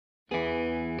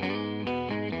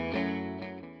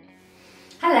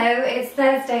Hello, it's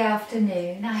Thursday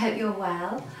afternoon. I hope you're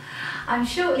well. I'm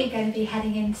shortly going to be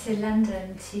heading into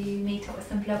London to meet up with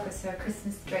some bloggers for a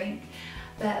Christmas drink.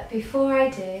 But before I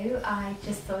do, I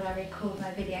just thought I'd record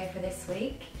my video for this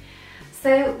week.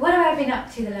 So what have I been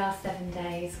up to the last 7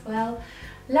 days? Well,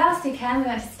 last weekend we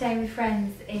went to stay with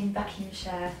friends in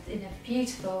Buckinghamshire in a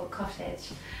beautiful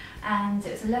cottage. And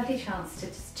it was a lovely chance to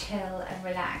just chill and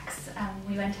relax.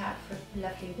 We went out for a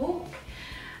lovely walk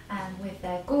with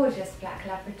their gorgeous black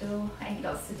Labrador, ate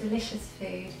lots of delicious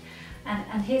food,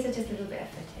 and here's just a little bit of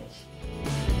footage.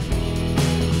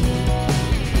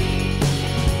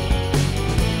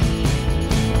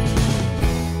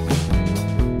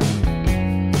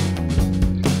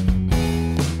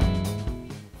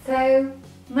 So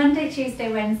Monday,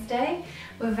 Tuesday, Wednesday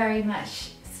were very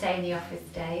much stay in the office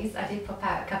days. I did pop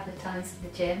out a couple of times to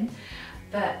the gym,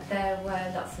 but there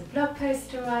were lots of blog posts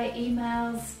to write,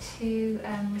 emails to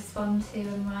respond to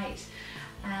and write,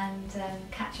 and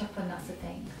catch up on lots of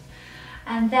things.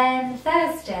 And then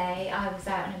Thursday I was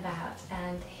out and about,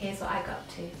 and here's what I got up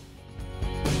to.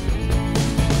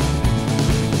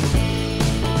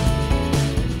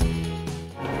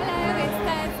 Hello, it's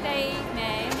Thursday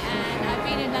evening and I've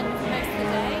been in London for most of the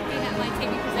day, been at my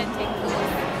TV presenting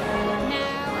course.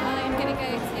 Now I'm going to go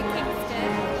to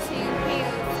Kingston to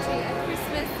Wheeldon to a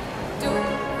Christmas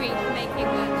Wreath Making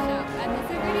Workshop, and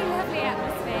there's a really lovely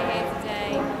atmosphere here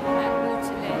today at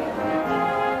Waterloo.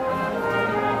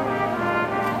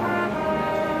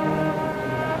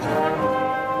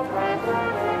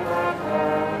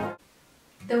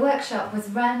 The workshop was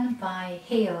run by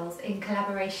Heels in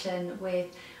collaboration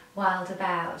with Wild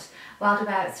About. Wild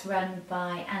About's run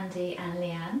by Andy and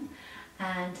Leanne,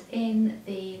 and in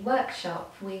the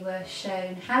workshop we were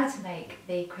shown how to make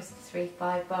the Christmas wreath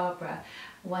by Barbara,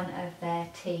 one of their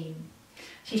team.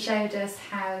 She showed us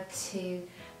how to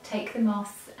take the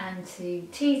moss and to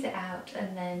tease it out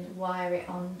and then wire it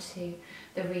onto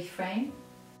the wreath frame.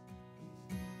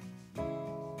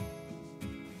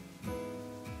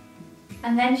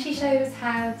 And then she showed us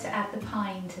how to add the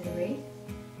pine to the wreath.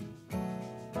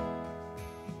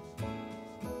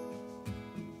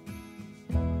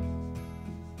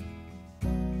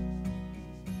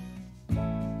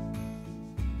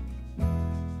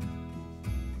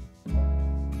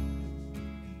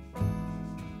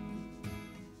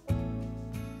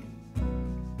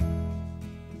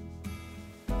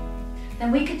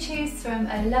 Then we could choose from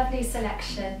a lovely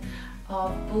selection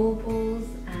of baubles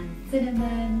and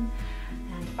cinnamon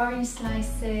and orange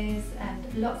slices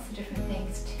and lots of different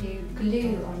things to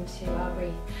glue onto our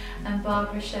wreath, and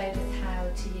Barbara showed us how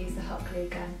to use the hot glue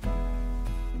gun.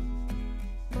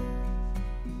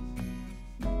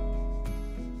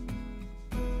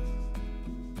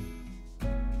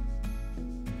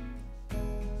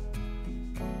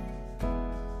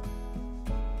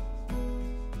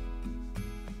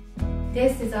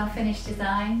 This is our finished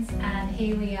designs, and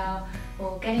here we are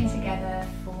all getting together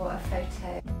for a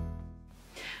photo.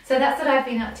 So that's what I've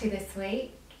been up to this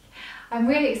week. I'm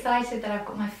really excited that I've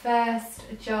got my first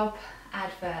job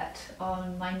advert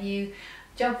on my new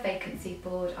job vacancy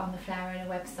board on the Flowerona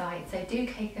website. So do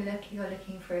take a look if you're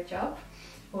looking for a job,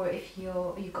 or if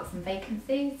you've got some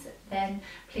vacancies, then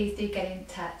please do get in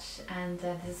touch, and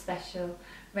there's a special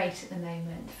rate at the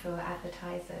moment for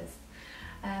advertisers.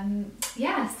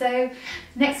 Yeah, so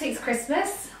next week's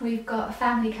Christmas. We've got a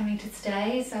family coming to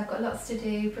stay, so I've got lots to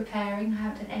do preparing. I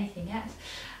haven't done anything yet.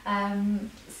 And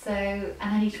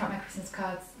I need to write my Christmas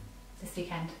cards this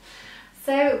weekend.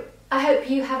 So I hope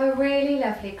you have a really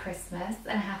lovely Christmas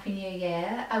and a Happy New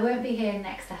Year. I won't be here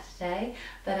next Saturday,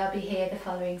 but I'll be here the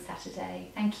following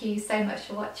Saturday. Thank you so much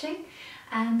for watching,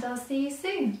 and I'll see you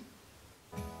soon.